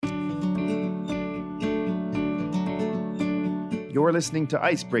You're listening to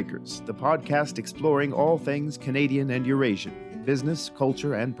Icebreakers, the podcast exploring all things Canadian and Eurasian, business,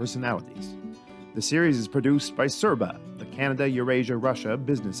 culture, and personalities. The series is produced by CERBA, the Canada, Eurasia, Russia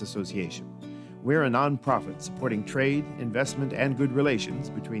Business Association. We're a nonprofit supporting trade, investment, and good relations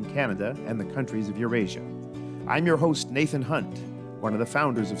between Canada and the countries of Eurasia. I'm your host, Nathan Hunt, one of the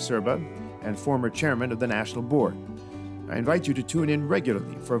founders of CERBA and former chairman of the National Board. I invite you to tune in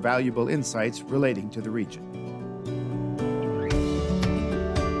regularly for valuable insights relating to the region.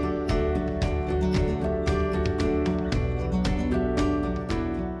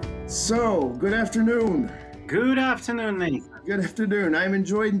 So, good afternoon. Good afternoon, Nathan. Good afternoon. I'm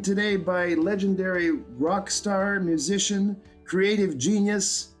joined today by legendary rock star, musician, creative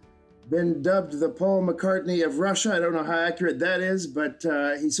genius, been dubbed the Paul McCartney of Russia. I don't know how accurate that is, but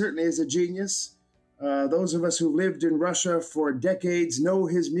he certainly is a genius. Those of us who lived in Russia for decades know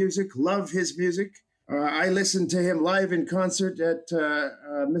his music, love his music. I listened to him live in concert at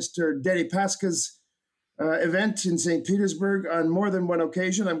Mr. Deripaska's event in St. Petersburg on more than one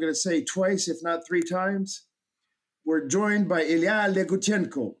occasion. I'm going to say twice, if not three times. We're joined by Ilya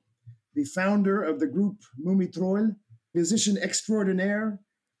Legutyenko, the founder of the group Mumitroll, musician extraordinaire.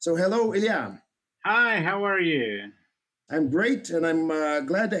 So hello, Ilya. Hi, how are you? I'm great, and I'm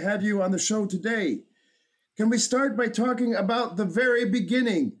glad to have you on the show today. Can we start by talking about the very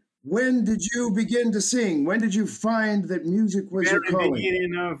beginning? When did you begin to sing? When did you find that music was your calling? The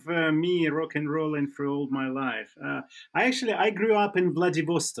beginning of me rock and rolling through all my life. I grew up in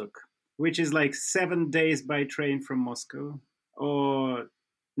Vladivostok, which is like 7 days by train from Moscow, or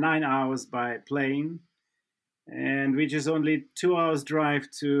 9 hours by plane, and which is only 2 hours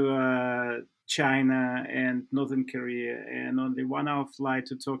drive to China and Northern Korea, and only 1 hour flight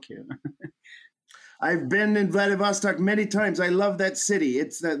to Tokyo. I've been in Vladivostok many times. I love that city.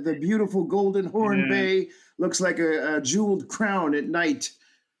 It's the beautiful Golden Horn Bay. Looks like a jeweled crown at night.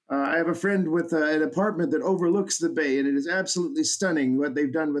 I have a friend with an apartment that overlooks the bay, and it is absolutely stunning what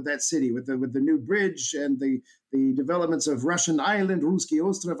they've done with that city, with the new bridge and the developments of Russian Island, Ruski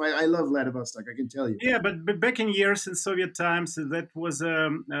Ostrov. I love Vladivostok, I can tell you. Yeah, but back in years in Soviet times, that was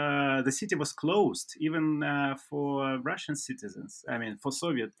the city was closed, even for Russian citizens. I mean, for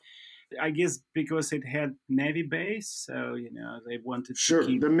Soviet. I guess because it had Navy base, so, they wanted to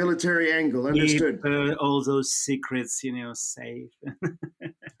keep... the military angle, understood. Keep all those secrets, safe.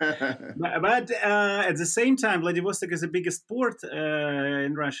 but at the same time, Vladivostok is the biggest port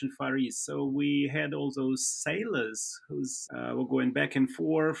in Russian Far East, so we had all those sailors who were going back and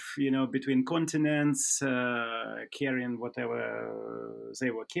forth, between continents, carrying whatever they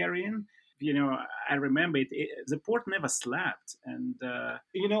were carrying. I remember the port never slept, and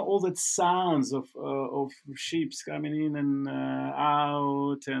all that sounds of ships coming in and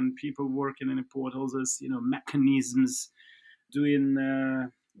out, and people working in the port, all those mechanisms doing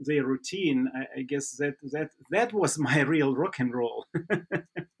their routine. I guess that was my real rock and roll.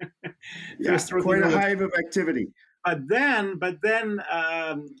 Quite a hive of activity. But then,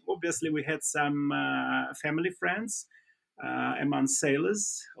 obviously, we had some family friends. Among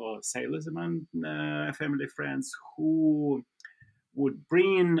sailors, or sailors among family friends, who would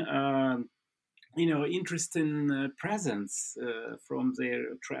bring, interesting presents from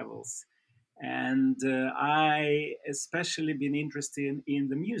their travels. And I especially been interested in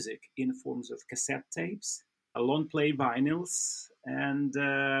the music in forms of cassette tapes, long play vinyls, and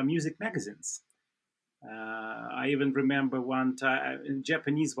music magazines. I even remember one time, a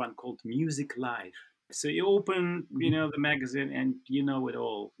Japanese one called Music Live. So you open, the magazine, and you know it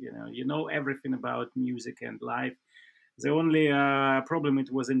all. You know everything about music and life. The only problem,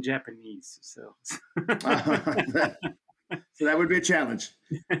 it was in Japanese. So, so that would be a challenge.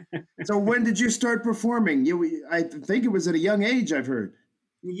 So when did you start performing? I think it was at a young age, I've heard.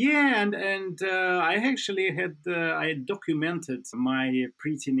 Yeah, and I actually I documented my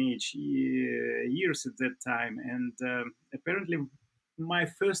pre-teenage years at that time, and apparently my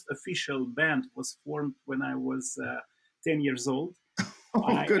first official band was formed when I was 10 years old.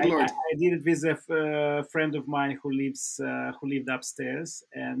 Good Lord. I did it with a friend of mine who lived upstairs.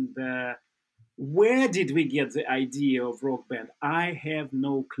 And where did we get the idea of rock band? I have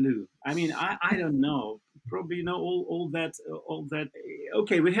no clue. I mean, I don't know. Probably all that.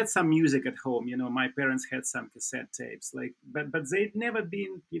 Okay, we had some music at home. My parents had some cassette tapes, but they'd never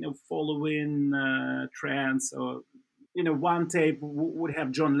been, following trends or. One tape would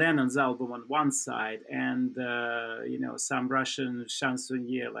have John Lennon's album on one side, and some Russian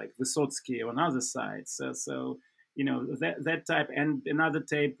chansonnier like Vysotsky on other side. So that type, and another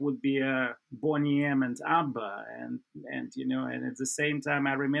tape would be Boney M and ABBA, and at the same time,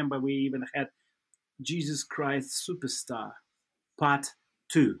 I remember we even had Jesus Christ Superstar Part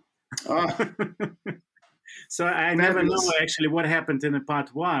 2. Ah, So I never know fabulous. actually what happened in the part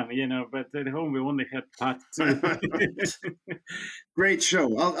 1, but at home we only had part 2. Great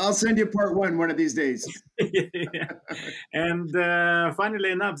show. I'll send you part one of these days. Yeah. And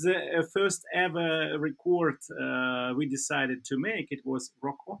funnily enough, the first ever record we decided to make, it was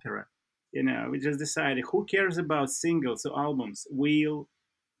rock opera. We just decided, who cares about singles or albums? We'll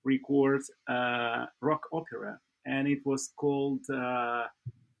record rock opera. And it was called The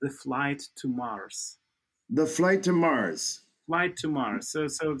Flight to Mars. The Flight to Mars. Flight to Mars. So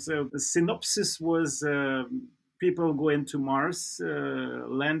the synopsis was people going to Mars,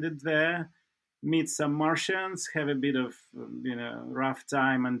 landed there, meet some Martians, have a bit of rough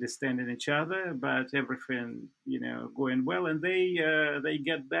time understanding each other, but everything going well, and they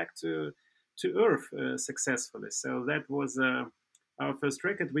get back to Earth successfully. So that was our first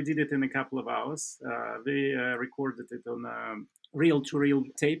record. We did it in a couple of hours. We recorded it on a reel-to-reel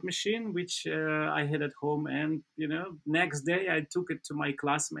tape machine, which I had at home. And next day I took it to my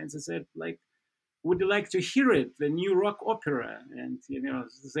classmates and said, like, would you like to hear it, the new rock opera? And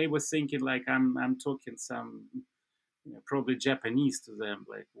they were thinking like I'm talking some probably Japanese to them,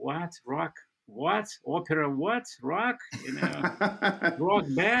 like, what, rock, what, opera, what, rock, rock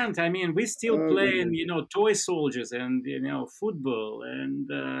band. I mean, we still Oh, playing, goodness. toy soldiers and football, and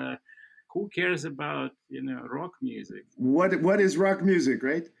who cares about rock music? What is rock music,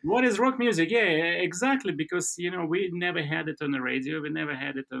 right? What is rock music? Yeah, exactly. Because we never had it on the radio, we never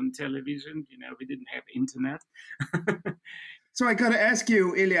had it on television. We didn't have internet. So I got to ask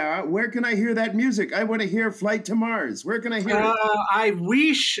you, Ilya, where can I hear that music? I want to hear Flight to Mars. Where can I hear it? I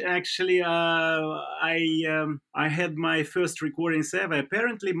wish actually I had my first recordings ever.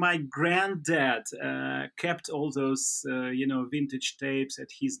 Apparently, my granddad kept all those vintage tapes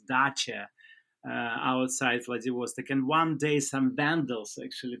at his dacha outside Vladivostok. And one day, some vandals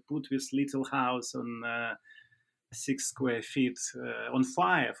actually put this little house on 6 square feet on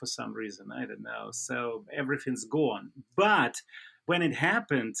fire for some reason. I don't know. So everything's gone. But when it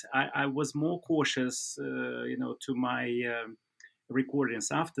happened, I was more cautious, to my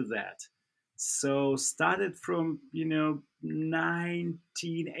recordings after that. So started from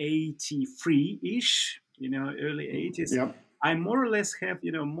 1983-ish, early 80s. Yep. I more or less have,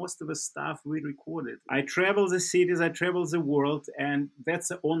 most of the stuff we recorded. I travel the cities, I travel the world, and that's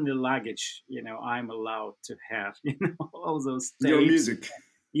the only luggage, I'm allowed to have, all those tapes. Your music.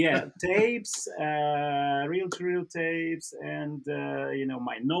 Yeah, tapes, reel-to-reel tapes, and,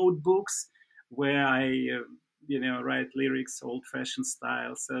 my notebooks where I, write lyrics, old-fashioned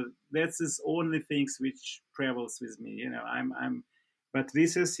style. So that's the only things which travels with me, but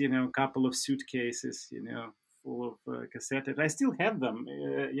this is, a couple of suitcases, full of cassettes. I still have them.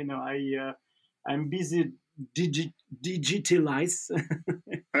 I'm busy digitalize.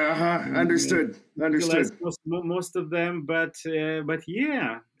 Understood. Understood. Most of them, but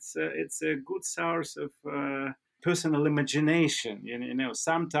yeah, it's a good source of personal imagination.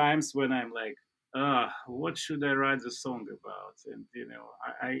 Sometimes when I'm like, what should I write the song about? And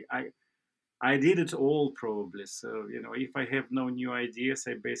I did it all probably. So if I have no new ideas,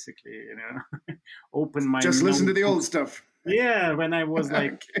 I basically open my Just listen to the old stuff. Yeah, when I was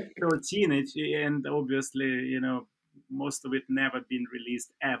like Okay. 13, and obviously most of it never been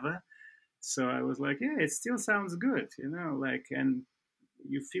released ever. So I was like, yeah, it still sounds good, and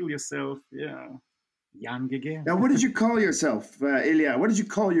you feel yourself, young again. Now, what did you call yourself, Ilya? What did you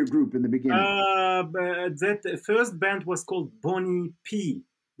call your group in the beginning? But that first band was called Bonnie P.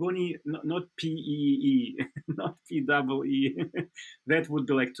 Bonnie, not P-E-E, not P-double-E. That would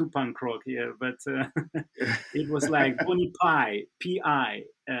be like too punk rock here, but it was like Bonnie Pie, P-I,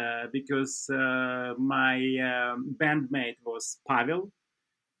 because my bandmate was Pavel,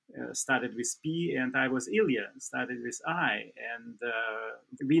 started with P, and I was Ilya, started with I. And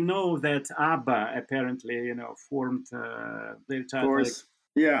we know that ABBA apparently, formed their Of title. course.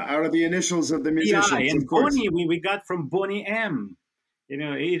 Yeah, out of the initials of the musicians, P-I, and of course. Bonnie, we got from Bonnie M.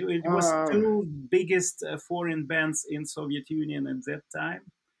 It was two biggest foreign bands in Soviet Union at that time.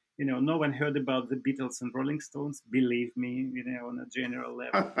 No one heard about the Beatles and Rolling Stones, believe me, on a general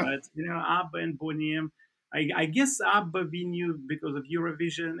level. But, ABBA and Boney M, I guess ABBA we knew because of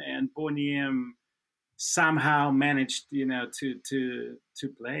Eurovision, and Boney M somehow managed, to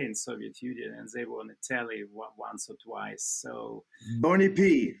play in Soviet Union, and they were on the telly once or twice. So Bonnie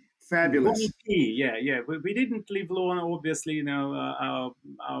P. Fabulous. Bonnie P, yeah. We didn't live long, obviously. Our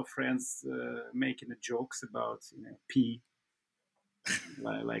friends making the jokes about P,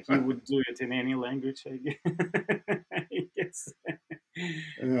 like you would do it in any language, I guess.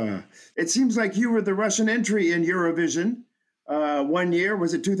 It seems like you were the Russian entry in Eurovision. one year.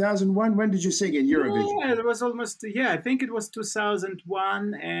 Was it 2001? When did you sing in Eurovision? Yeah, it was almost, yeah, I think it was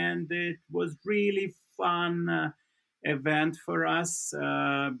 2001, and it was really fun event for us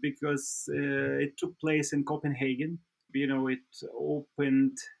because it took place in Copenhagen. It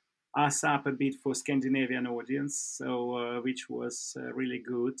opened us up a bit for Scandinavian audience, so which was really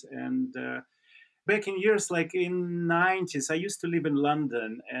good. And back in years like in 90s, I used to live in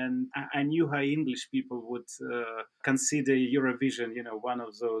London, and I knew how English people would consider Eurovision, one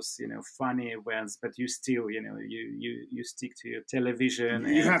of those, funny events, but you still, you stick to your television.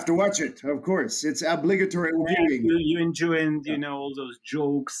 You have to watch it, of course. It's obligatory viewing. You enjoy, all those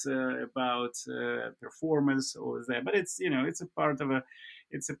jokes about performance or that, but it's a part of a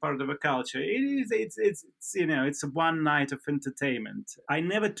culture. It's a one night of entertainment. I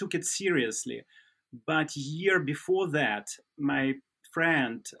never took it seriously. But year before that, my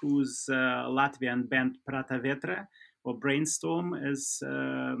friend, who's Latvian band Prata Vetra, or Brainstorm, as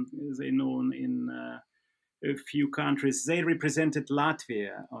they known in a few countries, they represented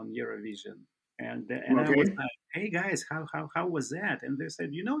Latvia on Eurovision. And I was like, hey guys, how was that? And they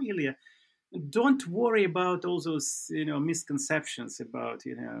said, Ilya, don't worry about all those misconceptions about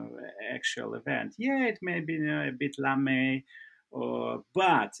actual event. Yeah, it may be a bit lame,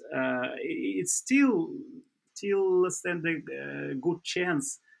 but it's still stand a good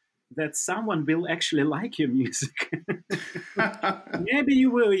chance that someone will actually like your music. Maybe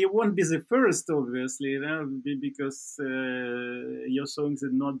you won't be the first, obviously, because your songs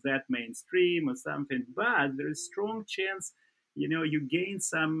are not that mainstream or something. But there is strong chance, you gain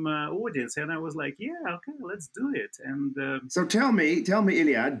some audience. And I was like, yeah, okay, let's do it. And so tell me,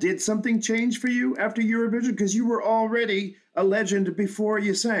 Ilya, did something change for you after Eurovision? Because you were already a legend before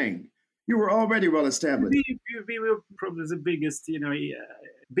you sang. You were already well established. We were probably the biggest,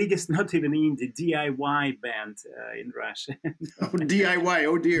 not even indie, DIY band in Russia. Oh, DIY,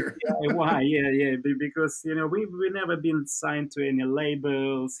 oh dear. DIY, yeah, because, we never been signed to any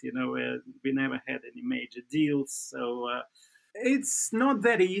labels, we never had any major deals. So it's not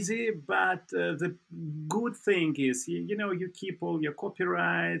that easy, but the good thing is, you keep all your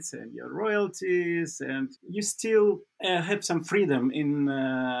copyrights and your royalties, and you still have some freedom in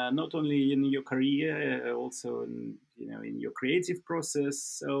not only in your career, also in your creative process.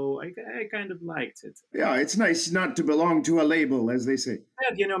 So I kind of liked it. Yeah, it's nice not to belong to a label, as they say.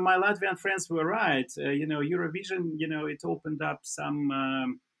 Yeah, my Latvian friends were right. Eurovision, it opened up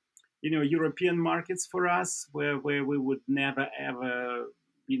some. European markets for us where we would never ever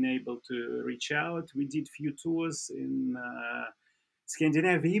been able to reach out. We did few tours in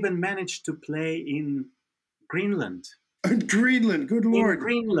Scandinavia. We even managed to play in Greenland. Greenland, good Lord. In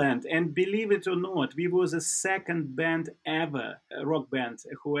Greenland, and believe it or not, we was the second band ever, a rock band,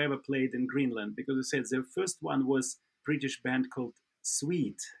 who ever played in Greenland, because they said the first one was a British band called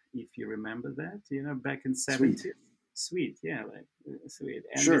Sweet, if you remember that, back in 70s. Sweet, yeah, like Sweet.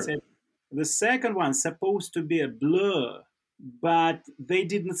 And sure. They said the second one supposed to be a Blur, but they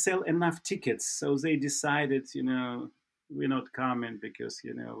didn't sell enough tickets, so they decided, we're not coming because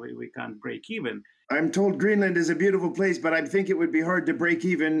we can't break even. I'm told Greenland is a beautiful place, but I think it would be hard to break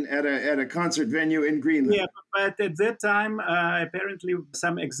even at a concert venue in Greenland. Yeah, but at that time, apparently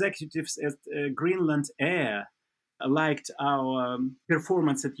some executives at Greenland Air liked our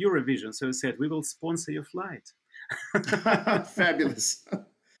performance at Eurovision, so they said, we will sponsor your flight. Fabulous.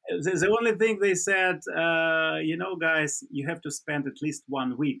 The only thing they said, guys, you have to spend at least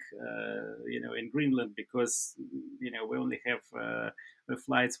 1 week, in Greenland, because, we only have the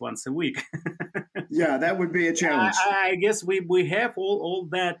flights once a week. Yeah, that would be a challenge. I guess we have all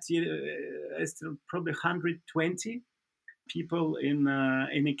that, probably 120 people in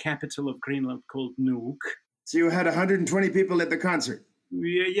a capital of Greenland called Nuuk. So you had 120 people at the concert?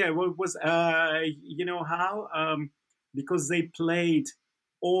 Yeah. Well, it was, how? Because they played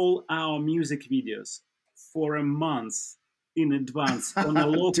all our music videos for a month in advance on a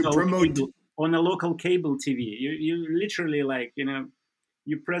local cable TV. You literally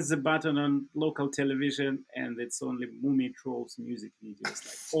you press the button on local television and it's only Mummy-Trolls music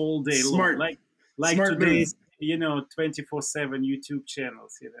videos all day Smart. long. Like Smart today's 24/7 YouTube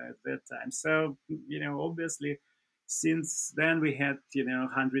channels at that time. So obviously since then we had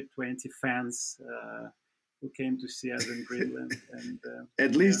 120 fans. Who came to see us in Greenland. And,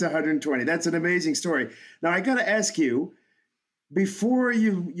 at least 120. That's an amazing story. Now, I got to ask you, before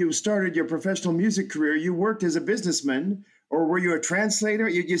you started your professional music career, you worked as a businessman, or were you a translator?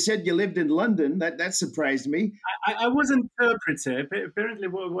 You said you lived in London. That surprised me. I was an interpreter. Apparently,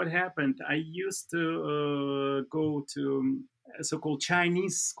 what happened, I used to go to so-called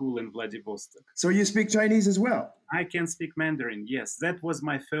Chinese school in Vladivostok. So you speak Chinese as well? I can speak Mandarin. Yes, that was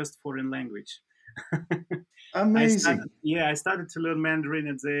my first foreign language. Amazing. I started to learn Mandarin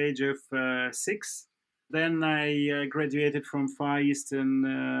at the age of 6. Then I graduated from Far Eastern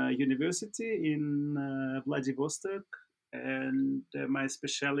University in Vladivostok, and my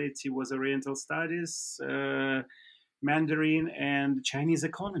specialty was Oriental Studies, Mandarin, and Chinese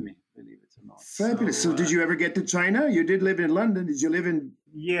economy, believe it or not. Fabulous. So did you ever get to China? You did live in London. Did you live in...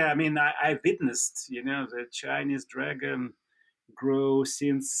 Yeah, I mean, I witnessed, the Chinese dragon grow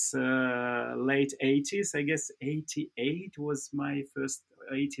since late 80s. I guess 88 was my first,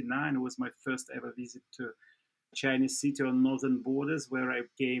 89 was my first ever visit to Chinese city on northern borders, where I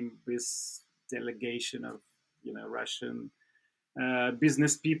came with delegation of, Russian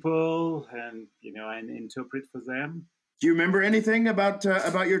business people, and, I interpret for them. Do you remember anything about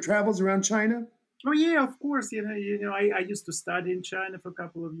your travels around China? Oh yeah, of course. I used to study in China for a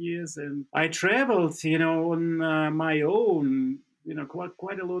couple of years, and I traveled, on my own,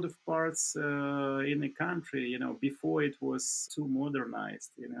 quite a lot of parts in the country, before it was too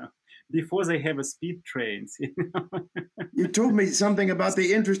modernized, before they have a speed trains. You told me something about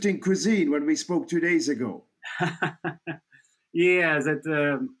the interesting cuisine when we spoke 2 days ago. Yeah,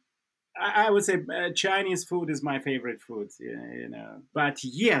 that. I would say Chinese food is my favorite food, But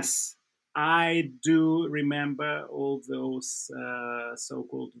yes, I do remember all those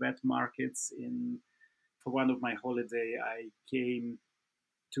so-called wet markets. For one of my holiday, I came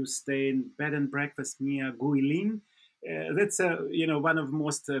to stay in bed and breakfast near Guilin. That's one of the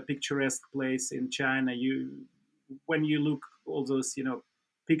most picturesque place in China. When you look all those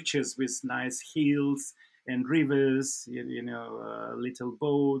pictures with nice hills and rivers, little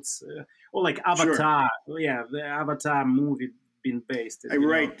boats, or like Avatar. Sure. Yeah, the Avatar movie been based.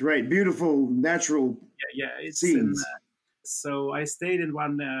 Right. Beautiful natural it's scenes. So I stayed in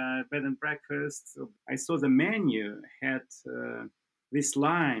one bed and breakfast. I saw the menu had this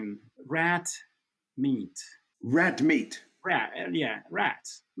line: rat meat. Rat meat. Rat,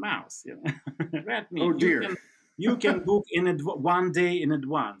 mouse. Rat meat. Oh dear. You can book in 1 day in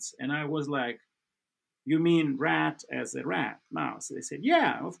advance, and I was like, "You mean rat as a rat, mouse?" They said,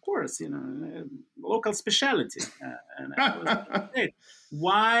 "Yeah, of course, local specialty." And I was like, hey,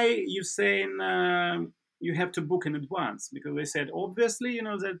 why you saying you have to book in advance? Because they said, obviously,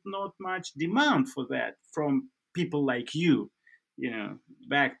 there's not much demand for that from people like you,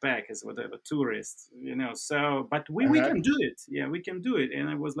 backpackers, whatever, tourists, So, but we can do it. Yeah, we can do it. And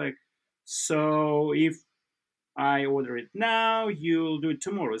I was like, so if I order it now, you'll do it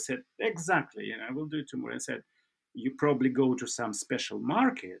tomorrow. I said, exactly, I will do it tomorrow. I said, you probably go to some special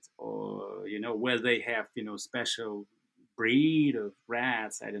market or, where they have, special breed of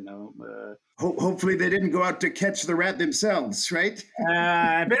rats. I don't know. Hopefully they didn't go out to catch the rat themselves, right?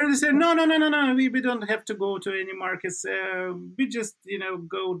 Apparently said, no. We don't have to go to any markets. We just,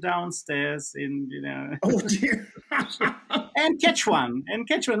 go downstairs and, Oh, dear. and catch one.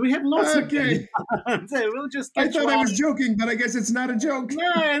 We have lots of them. We'll just catch I thought one. I was joking, but I guess it's not a joke.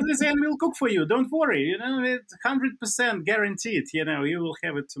 No, they say, we'll cook for you. Don't worry. It's 100% guaranteed. You will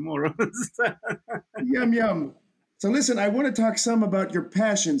have it tomorrow. Yum. So listen, I want to talk some about your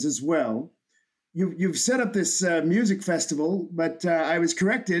passions as well. You've set up this music festival, but I was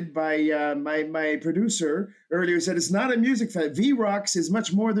corrected by my producer earlier. Said it's not a music festival. V-Rocks is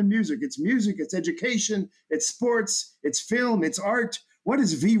much more than music. It's music, it's education, it's sports, it's film, it's art. What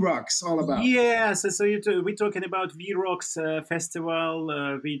is V-Rocks all about? Yes, so we're talking about V-Rocks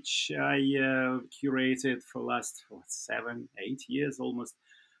festival, which I curated for last 7-8 years almost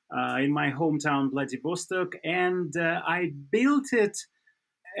in my hometown Vladivostok, and I built it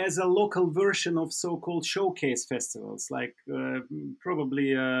as a local version of so-called showcase festivals, like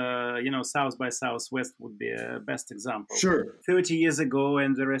probably, South by Southwest would be a best example. Sure. 30 years ago,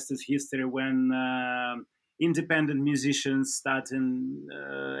 and the rest is history, when independent musicians started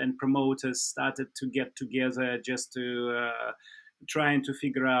and promoters started to get together just to trying to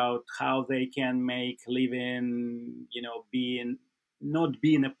figure out how they can make living, not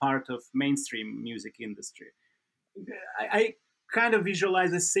being a part of mainstream music industry. I kind of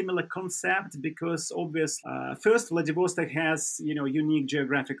visualize a similar concept because obviously, first, Vladivostok has unique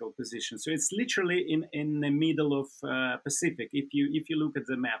geographical position, so it's literally in the middle of Pacific. If you look at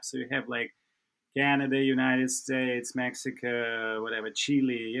the map, so you have like Canada, United States, Mexico, whatever,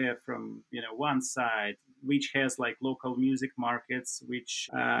 Chile, from one side, which has like local music markets, which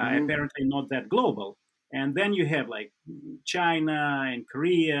apparently not that global. And then you have like China and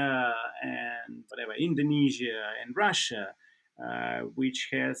Korea and whatever, Indonesia and Russia. which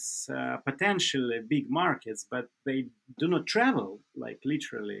has potentially big markets, but they do not travel, like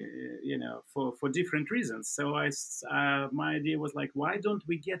literally, for different reasons. So my idea was like, why don't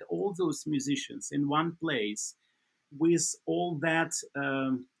we get all those musicians in one place with all that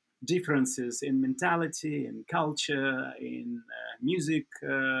differences in mentality, in culture, in music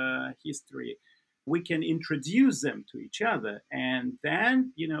history? We can introduce them to each other, and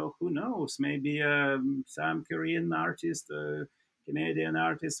then who knows, maybe some Korean artists, Canadian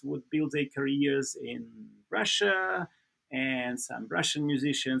artists would build their careers in Russia, and some Russian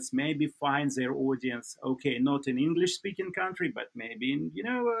musicians maybe find their audience, okay, not in English speaking country, but maybe in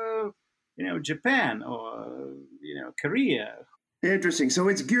Japan or Korea. Interesting. So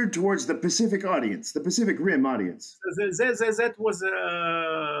it's geared towards the Pacific audience, the Pacific Rim audience. That was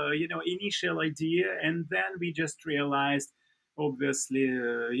a initial idea, and then we just realized, obviously,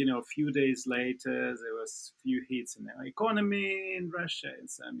 a few days later, there was few hits in the economy in Russia and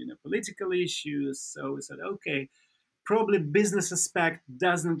some political issues. So we said, okay, probably business aspect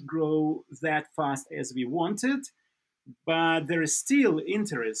doesn't grow that fast as we wanted, but there is still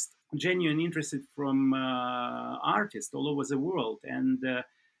interest, genuine interest from artists all over the world, and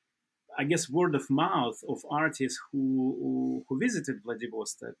I guess word of mouth of artists who visited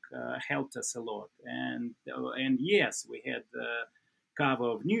Vladivostok helped us a lot. And yes, we had the cover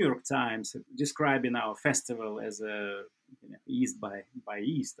of New York Times describing our festival as a East by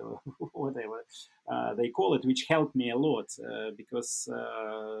East or whatever they call it, which helped me a lot because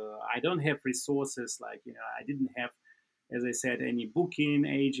I don't have resources like I didn't have, as I said, any booking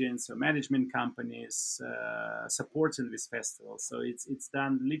agents or management companies supporting this festival. So it's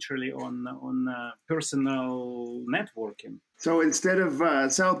done literally on personal networking. So instead of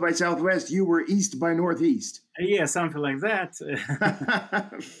South by Southwest, you were East by Northeast. Yeah, something like that.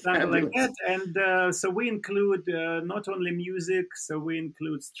 Something like that. And so we include not only music, so we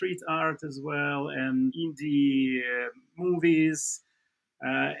include street art as well, and indie movies.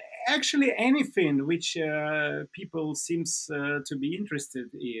 Actually, anything which people seems to be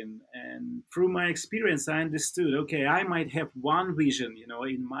interested in. And through my experience, I understood, okay, I might have one vision,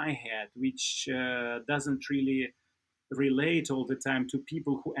 in my head, which doesn't really relate all the time to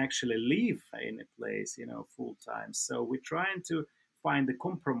people who actually live in a place, full time. So we're trying to find a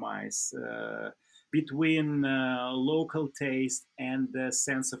compromise between local taste and the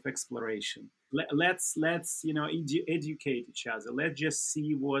sense of exploration. Let's educate each other. Let's just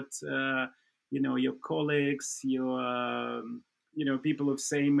see what your colleagues, your people of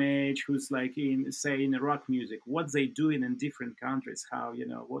same age who's like in rock music, what they doing in different countries, how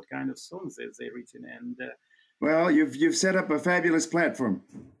what kind of songs they written, and well, you've set up a fabulous platform.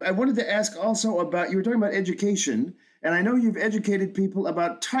 I wanted to ask also about, you were talking about education, and I know you've educated people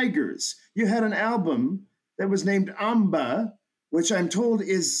about tigers. You had an album that was named Amba, which I'm told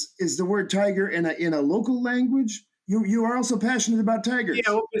is the word tiger in a local language. You are also passionate about tigers.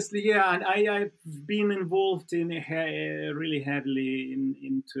 Yeah, obviously, yeah. And I've been involved in really heavily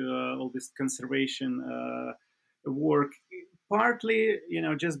into all this conservation work. Partly,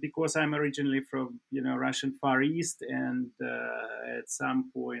 just because I'm originally from, Russian Far East, and at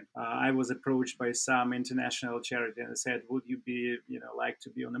some point I was approached by some international charity and said, "Would you be, like to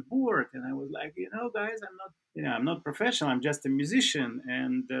be on a board?" And I was like, guys, I'm not professional. I'm just a musician.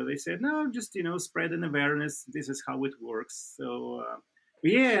 And they said, "No, just spread an awareness. This is how it works." So.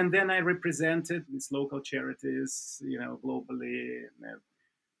 Yeah, and then I represented these local charities, globally.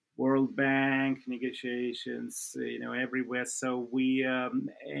 World Bank negotiations, everywhere. So we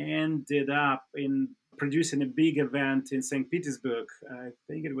ended up in producing a big event in St. Petersburg. I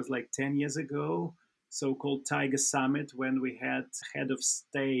think it was like 10 years ago, so-called Tiger Summit, when we had head of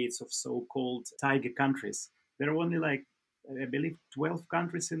states of so-called tiger countries. There are only like, I believe, 12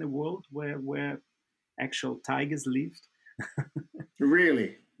 countries in the world where actual tigers lived.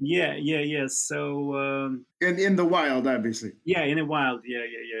 Really? Yeah. So in the wild, obviously. Yeah, in the wild. Yeah,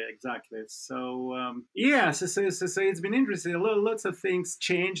 exactly. So so it's been interesting. Lots of things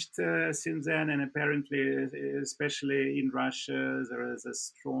changed since then, and apparently, especially in Russia, there is a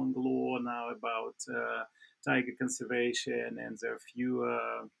strong law now about tiger conservation, and there are few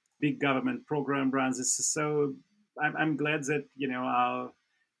big government program runs. So I'm glad that our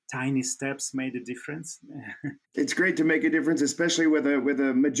tiny steps made a difference. It's great to make a difference, especially with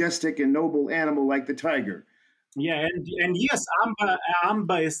a majestic and noble animal like the tiger. Yeah, and yes,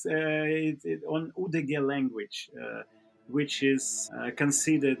 Amba is on Udege language, which is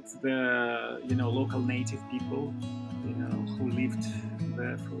considered the local native people, who lived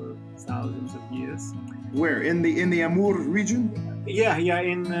there for thousands of years. Where in the Amur region? Yeah,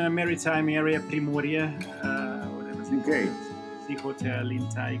 in maritime area, Primorye, whatever. Okay. the hotel in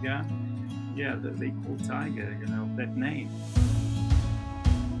Taiga. Yeah, they call Taiga, that name.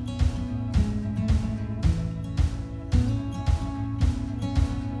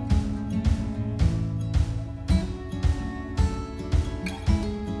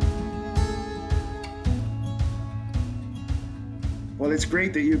 Well, it's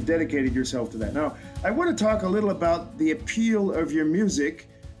great that you've dedicated yourself to that. Now, I want to talk a little about the appeal of your music,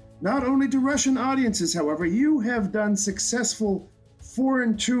 not only to Russian audiences, however. You have done successful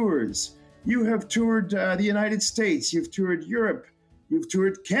foreign tours. You have toured the United States, you've toured Europe, you've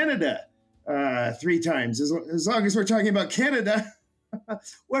toured Canada 3 times. As long as we're talking about Canada,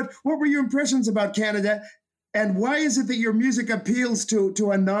 what were your impressions about Canada? And why is it that your music appeals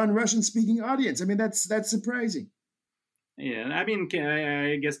to a non-Russian speaking audience? I mean, that's surprising. Yeah, I mean,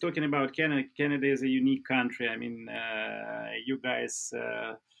 I guess talking about Canada, Canada is a unique country. I mean, you guys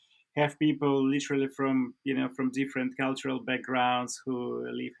have people literally from different cultural backgrounds who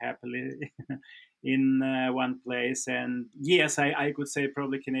live happily in one place. And yes, I could say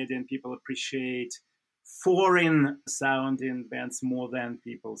probably Canadian people appreciate foreign sounding bands more than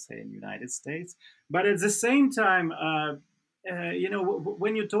people say in the United States. But at the same time,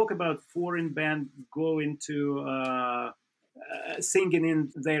 when you talk about foreign band going to singing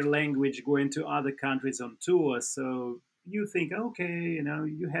in their language, going to other countries on tour. So you think, okay,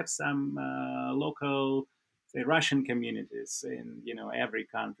 you have some local, say, Russian communities in every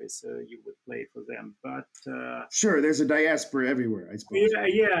country, so you would play for them. But sure, there's a diaspora everywhere, I suppose.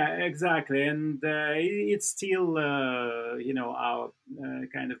 yeah, exactly, and it's still our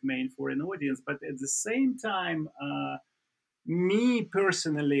kind of main foreign audience. But at the same time, me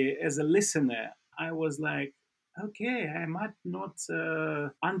personally, as a listener, I was like, okay, I might not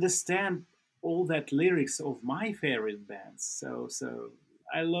understand all that lyrics of my favorite bands. So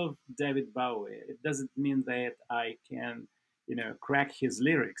I love David Bowie. It doesn't mean that I can, crack his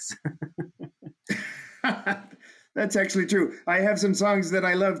lyrics. That's actually true. I have some songs that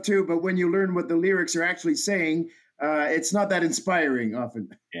I love too, but when you learn what the lyrics are actually saying, it's not that inspiring often.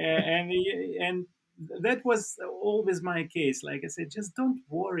 and that was always my case. Like I said, just don't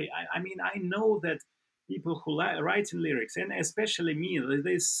worry. I mean, I know that people who write in lyrics, and especially me,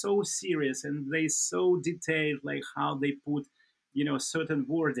 they're so serious and they so detailed, like how they put certain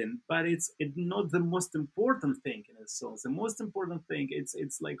word in, but it's not the most important thing in a song. The most important thing,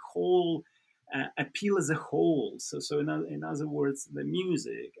 it's like whole appeal as a whole. So in other words, the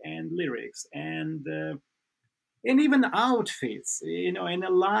music and lyrics and even outfits, in a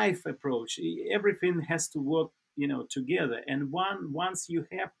live approach, everything has to work together. And once you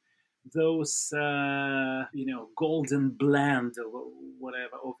have those golden blend or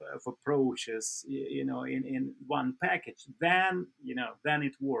whatever of approaches in one package, then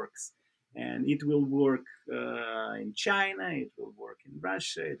it works. And it will work in China, it will work in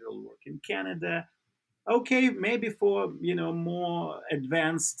Russia, it will work in Canada. Okay, maybe for more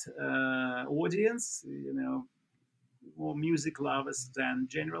advanced audience, more music lovers than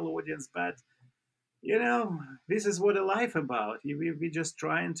general audience. But this is what a life about. We're just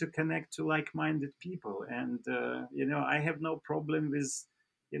trying to connect to like-minded people, and I have no problem with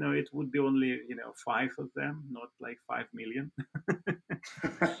it would be only 5 of them, not like 5 million.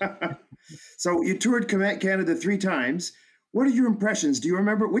 So you toured Canada 3 times. What are your impressions? Do you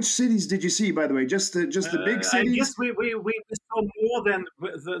remember which cities did you see? By the way, just the big cities. I guess we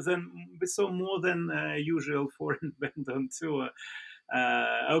saw more than usual foreign band on tour.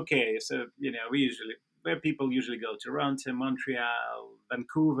 Okay, so we usually where people usually go: Toronto, Montreal,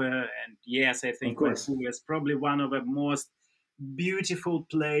 Vancouver, and yes, I think Vancouver is probably one of the most beautiful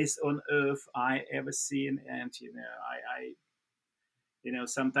place on earth I ever seen. And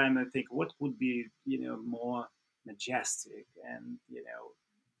sometimes I think what would be more majestic, and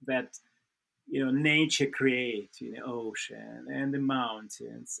that nature create ocean and the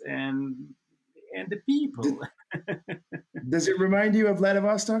mountains and the people. Does it remind you of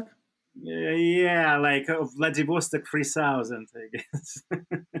Vladivostok? Yeah, like of Vladivostok 3000, I guess.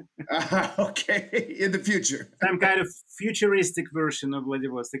 Okay, in the future. Some kind of futuristic version of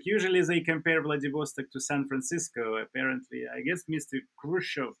Vladivostok. Usually they compare Vladivostok to San Francisco. Apparently, I guess Mr.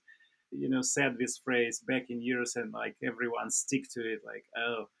 Khrushchev, said this phrase back in years, and like everyone stick to it. Like,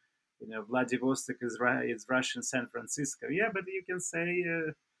 oh, Vladivostok is Russian San Francisco. Yeah, but you can say.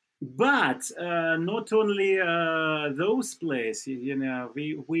 But not only those places,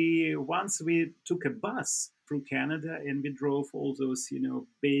 we once we took a bus through Canada and we drove all those,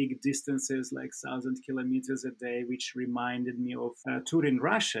 big distances like 1,000 kilometers a day, which reminded me of a tour in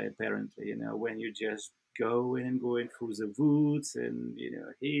Russia. Apparently, when you just going through the woods and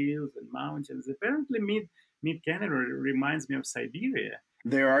hills and mountains. Apparently, Mid Canada reminds me of Siberia.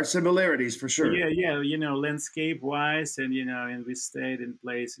 There are similarities for sure. Yeah, yeah, landscape wise, and we stayed in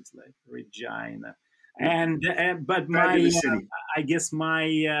places like Regina, and but Fabulous city. I guess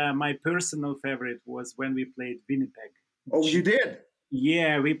my personal favorite was when we played Winnipeg. Oh, you did?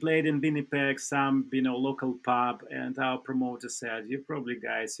 Yeah, we played in Winnipeg, some local pub, and our promoter said, "You probably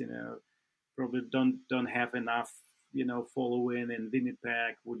guys, probably don't have enough, following in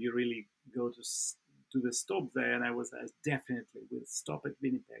Winnipeg. Would you really go to the stop there?" And I was definitely will stop at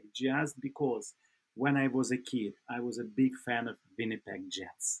Winnipeg, just because when I was a kid, I was a big fan of Winnipeg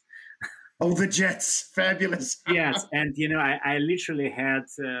Jets. Oh, the Jets, fabulous. Yes, and I literally had,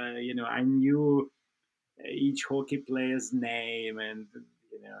 I knew each hockey player's name, and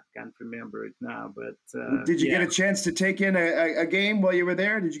can't remember it now, but did you get a chance to take in a game while you were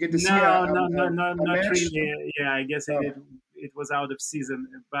there? Did you get to see no, a not match? really. Yeah, I guess it was out of season,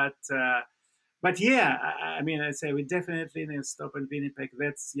 but yeah, I mean, I say we definitely stop in Winnipeg.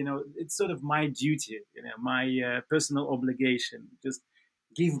 That's it's sort of my duty, my personal obligation. Just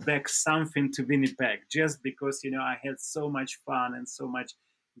give back something to Winnipeg, just because I had so much fun and so much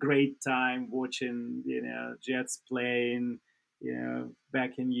great time watching Jets playing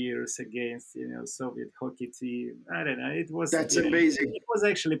back in years against Soviet hockey team. I don't know. It was amazing. It was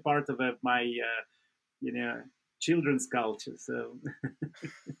actually part of my children's culture. So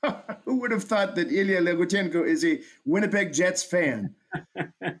who would have thought that Ilya Legutenko is a Winnipeg Jets fan?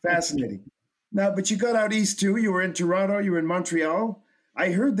 Fascinating. Now, but you got out east too. You were in Toronto. You were in Montreal.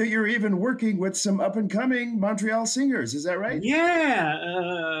 I heard that you're even working with some up-and-coming Montreal singers. Is that right?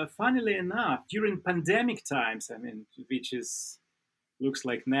 Yeah. Funnily enough, during pandemic times, I mean, which looks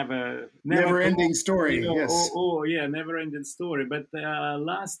like never-ending story. Yes. Oh, yeah, never-ending story. But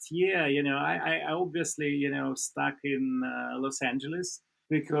last year, I obviously, stuck in Los Angeles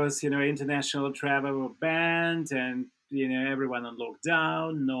because international travel were banned, and everyone on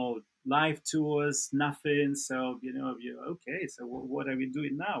lockdown, no live tours, nothing. So okay. So what are we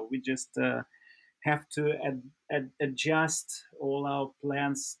doing now? We just have to adjust all our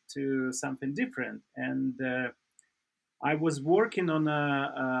plans to something different. And I was working on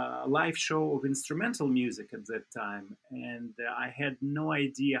a live show of instrumental music at that time, and I had no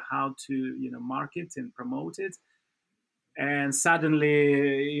idea how to market and promote it. And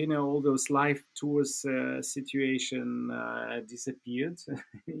suddenly, all those live tours situation disappeared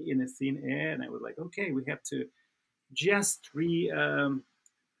in a thin air, and I was like, okay, we have to just readapt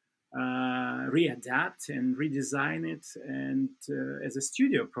and redesign it, and as a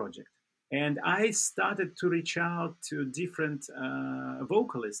studio project. And I started to reach out to different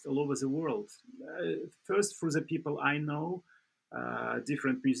vocalists all over the world. First, through the people I know,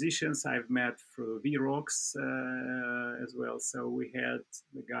 different musicians I've met through V-Rocks as well. So we had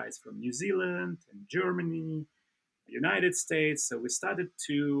the guys from New Zealand and Germany, United States. So we started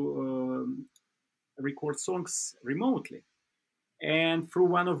to record songs remotely. And through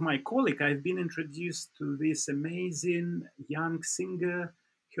one of my colleagues, I've been introduced to this amazing young singer.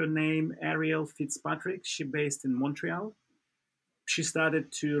 Her name, Ariel Fitzpatrick. She's based in Montreal. She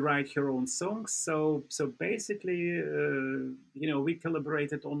started to write her own songs. So basically, we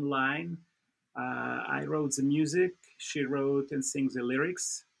collaborated online. I wrote the music. She wrote and sings the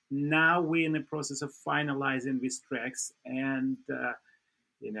lyrics. Now we're in the process of finalizing these tracks. And,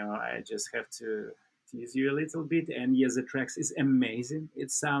 I just have to tease you a little bit. And yes, the tracks is amazing.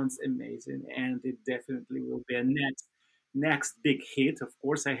 It sounds amazing. And it definitely will be a next big hit. Of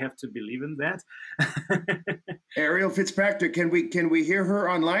course, I have to believe in that. Ariel Fitzpatrick, can we hear her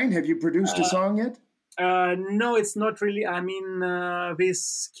online? Have you produced a song yet? No, it's not really. I mean, this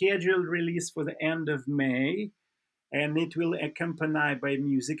scheduled release for the end of May, and it will accompany by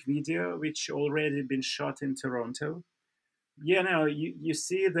music video, which already been shot in Toronto. You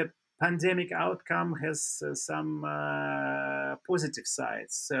see the pandemic outcome has some positive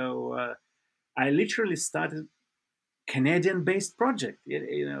sides. So I literally started Canadian-based project,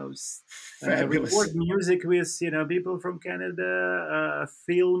 record music with people from Canada,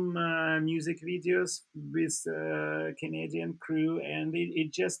 film music videos with Canadian crew, and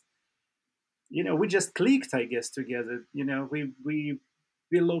it just we just clicked, I guess, together.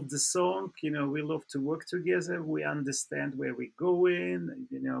 We love the song, we love to work together. We understand where we're going.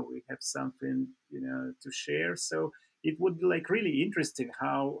 We have something to share. So it would be like really interesting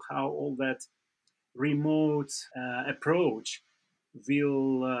how all that remote approach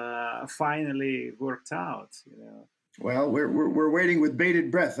will finally work out. Well, we're waiting with bated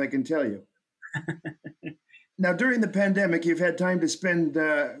breath, I can tell you. Now, during the pandemic, you've had time to spend.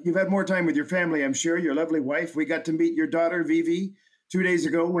 You've had more time with your family, I'm sure. Your lovely wife. We got to meet your daughter, Vivi, 2 days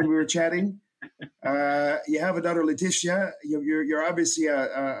ago when we were chatting. You have a daughter, Letitia. You're obviously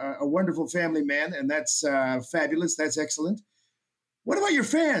a wonderful family man, and that's fabulous. That's excellent. What about your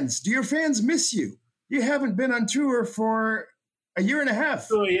fans? Do your fans miss you? You haven't been on tour for a year and a half.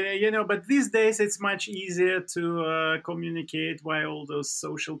 So but these days it's much easier to communicate via all those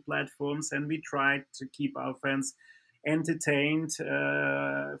social platforms, and we try to keep our fans entertained.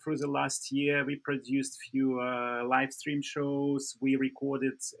 Through the last year, we produced few live stream shows. We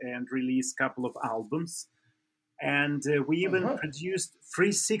recorded and released a couple of albums, and we even Uh-huh. produced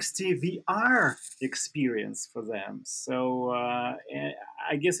 360 VR experience for them. So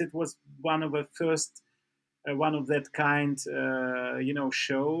I guess it was one of the first one of that kind,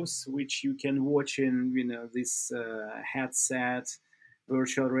 shows which you can watch in, this headset,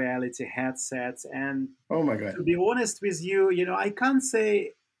 virtual reality headsets. And Oh my God. to be honest with you, I can't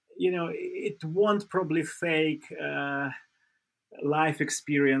say, it won't probably fake life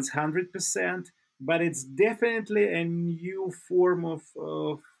experience 100%, but it's definitely a new form of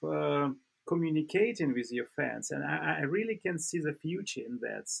communicating with your fans, and I really can see the future in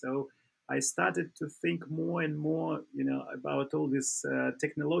that. So I started to think more and more, about all these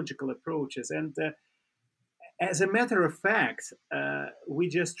technological approaches. And as a matter of fact, we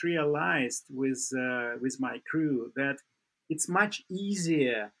just realized with my crew that it's much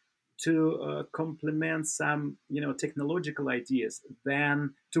easier to complement some, technological ideas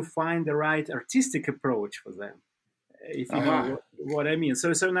than to find the right artistic approach for them, if you know Aha. what I mean.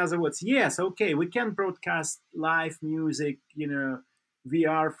 So in other words, yes, okay, we can broadcast live music,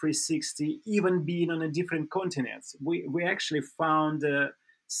 VR 360, even being on a different continents. We actually found a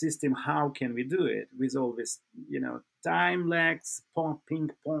system. How can we do it with all this, time lags, ping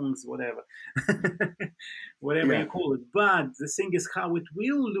pongs, whatever, whatever you Yeah. call it. But the thing is, how it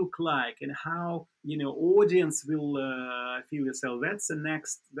will look like and how audience will feel yourself. That's the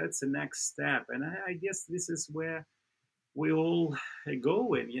next. That's the next step, and I guess this is where we all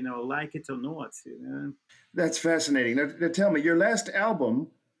go in, like it or not. That's fascinating. Now tell me, your last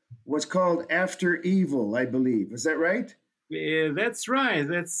album was called After Evil, I believe. Is that right? Yeah, that's right.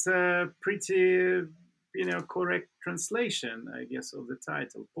 That's a pretty, correct translation, I guess, of the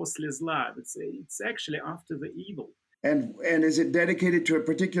title. После zla. It's actually after the evil. And is it dedicated to a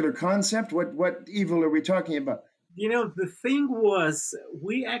particular concept? What evil are we talking about? The thing was,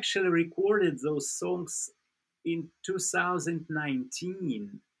 we actually recorded those songs in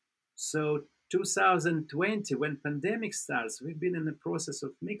 2019. So 2020, when pandemic starts, we've been in the process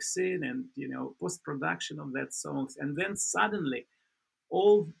of mixing and post production of that songs, and then suddenly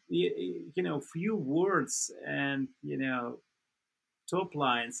all few words and top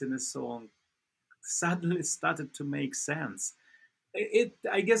lines in a song suddenly started to make sense.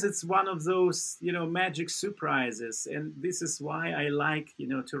 I guess it's one of those magic surprises, and this is why I like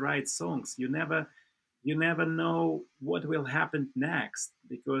to write songs. You never know what will happen next,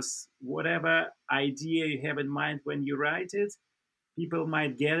 because whatever idea you have in mind when you write it, people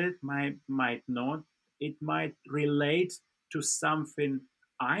might get it, might not. It might relate to something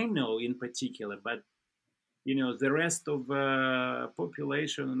I know in particular, but the rest of the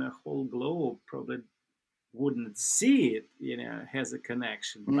population in the whole globe probably wouldn't see it, has a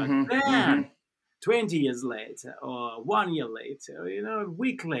connection. But Mm-hmm. Mm-hmm. then 20 years later or 1 year later, a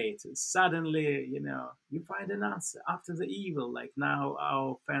week later, suddenly, you find an answer after the evil. Like now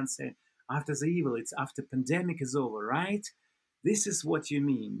our fans say, after the evil, it's after pandemic is over, right? This is what you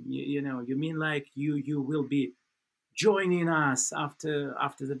mean. You mean like you will be joining us after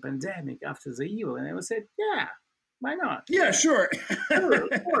the pandemic, after the evil. And I would say, yeah, why not? Yeah, sure. Sure,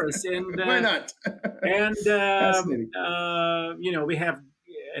 of course. And Why not? and Fascinating. we have,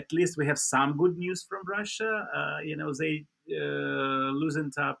 at least we have some good news from Russia. They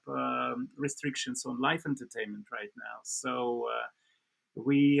loosened up restrictions on live entertainment right now, so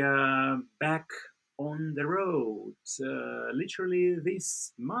we back on the road. Literally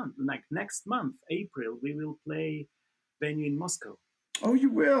this month, like next month, April, we will play venue in Moscow. Oh, you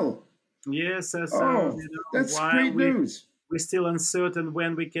will. Yes, so Oh, that's while great news. we're still uncertain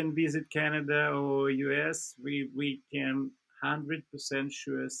when we can visit Canada or US, we can 100%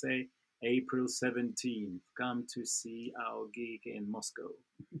 sure say April 17th. Come to see our gig in Moscow.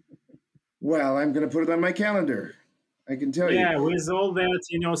 Well, I'm going to put it on my calendar. I can tell you. Yeah, with all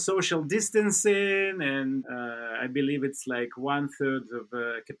that, social distancing, and I believe it's like 1/3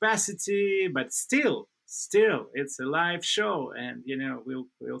 of capacity, but still, it's a live show, and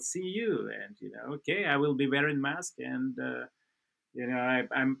we'll see you, and okay, I will be wearing mask, and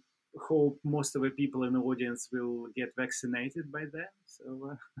I'm hope most of the people in the audience will get vaccinated by then.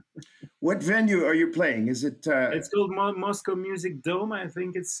 So What venue are you playing? Is it? it's called Moscow Music Dome. I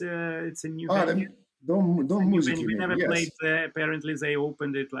think it's a new venue. Dome Music. We never yes. played there. Apparently, they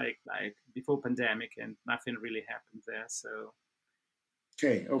opened it like before pandemic, and nothing really happened there. So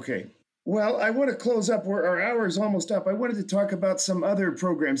Okay. Well, I want to close up. Our hour is almost up. I wanted to talk about some other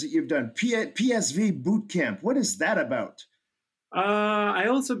programs that you've done. PSV Boot Camp. What is that about? I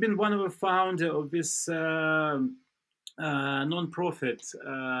also been one of the founder of this non-profit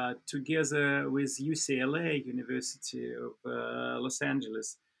together with UCLA, University of Los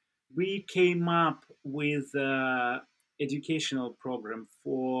Angeles. We came up with an educational program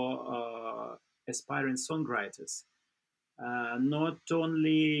for aspiring songwriters. Not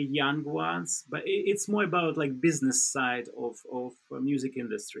only young ones, but it's more about like business side of music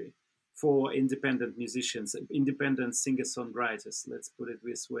industry for independent musicians, independent singer-songwriters, let's put it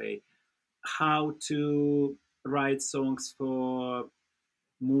this way. How to write songs for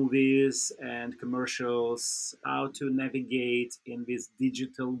movies and commercials, how to navigate in this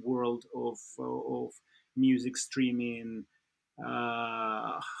digital world of music streaming,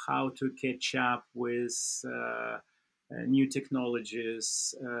 how to catch up with new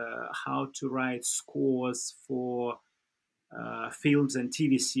technologies, how to write scores for films and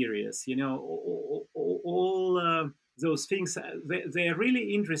TV series. All those things, they're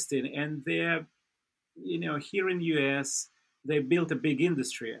really interesting, and they're, here in the US, they built a big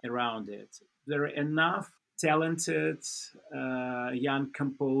industry around it. There are enough talented young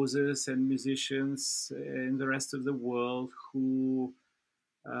composers and musicians in the rest of the world who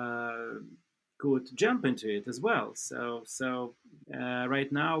could jump into it as well. So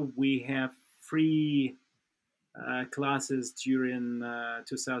right now we have 3 classes during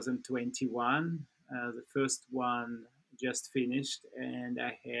 2021. The first one just finished, and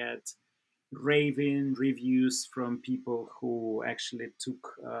I had raving reviews from people who actually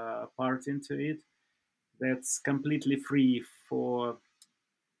took part into it. That's completely free for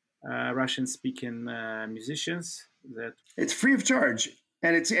Russian-speaking musicians. That it's free of charge,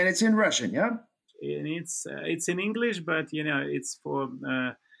 and it's in Russian, yeah. And it's in English, but it's for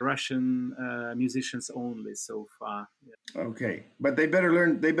Russian musicians only so far. Yeah. Okay, but they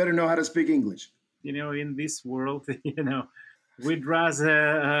better know how to speak English. In this world, we'd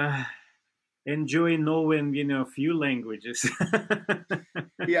rather enjoy knowing a few languages.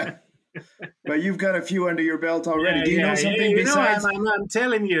 Yeah, but you've got a few under your belt already. Do you know something besides? I'm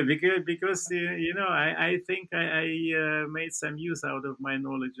telling you because I think I made some use out of my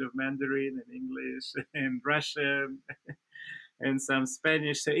knowledge of Mandarin and English and Russian and some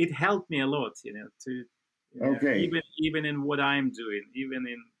Spanish. So it helped me a lot, to okay, even in what I'm doing, even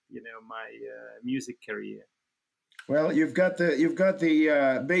in my music career. Well, you've got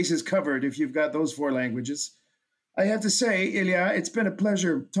the bases covered if you've got those 4 languages. I have to say, Ilya, it's been a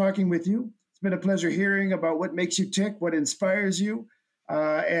pleasure talking with you. It's been a pleasure hearing about what makes you tick, what inspires you.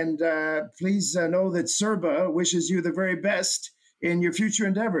 And please know that Serba wishes you the very best in your future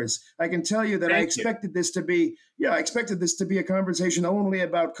endeavors. I can tell you that I expected this to be a conversation only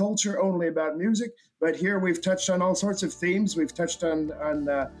about culture, only about music. But here we've touched on all sorts of themes. We've touched on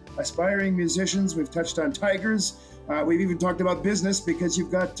aspiring musicians. We've touched on tigers. We've even talked about business because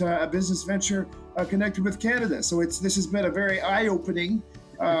you've got a business venture connected with Canada. So this has been a very eye-opening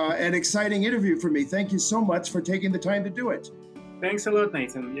and exciting interview for me. Thank you so much for taking the time to do it. Thanks a lot,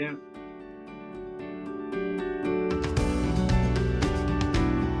 Nathan. Yeah.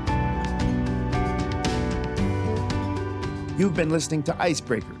 You've been listening to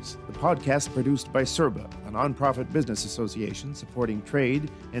Icebreakers, the podcast produced by Serba, a nonprofit business association supporting trade,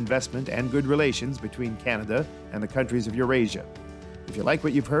 investment, and good relations between Canada and the countries of Eurasia. If you like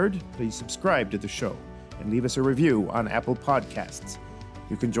what you've heard, please subscribe to the show and leave us a review on Apple Podcasts.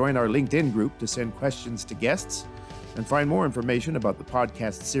 You can join our LinkedIn group to send questions to guests and find more information about the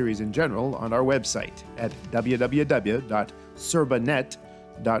podcast series in general on our website at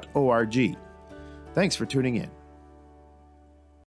www.serbanet.org. Thanks for tuning in.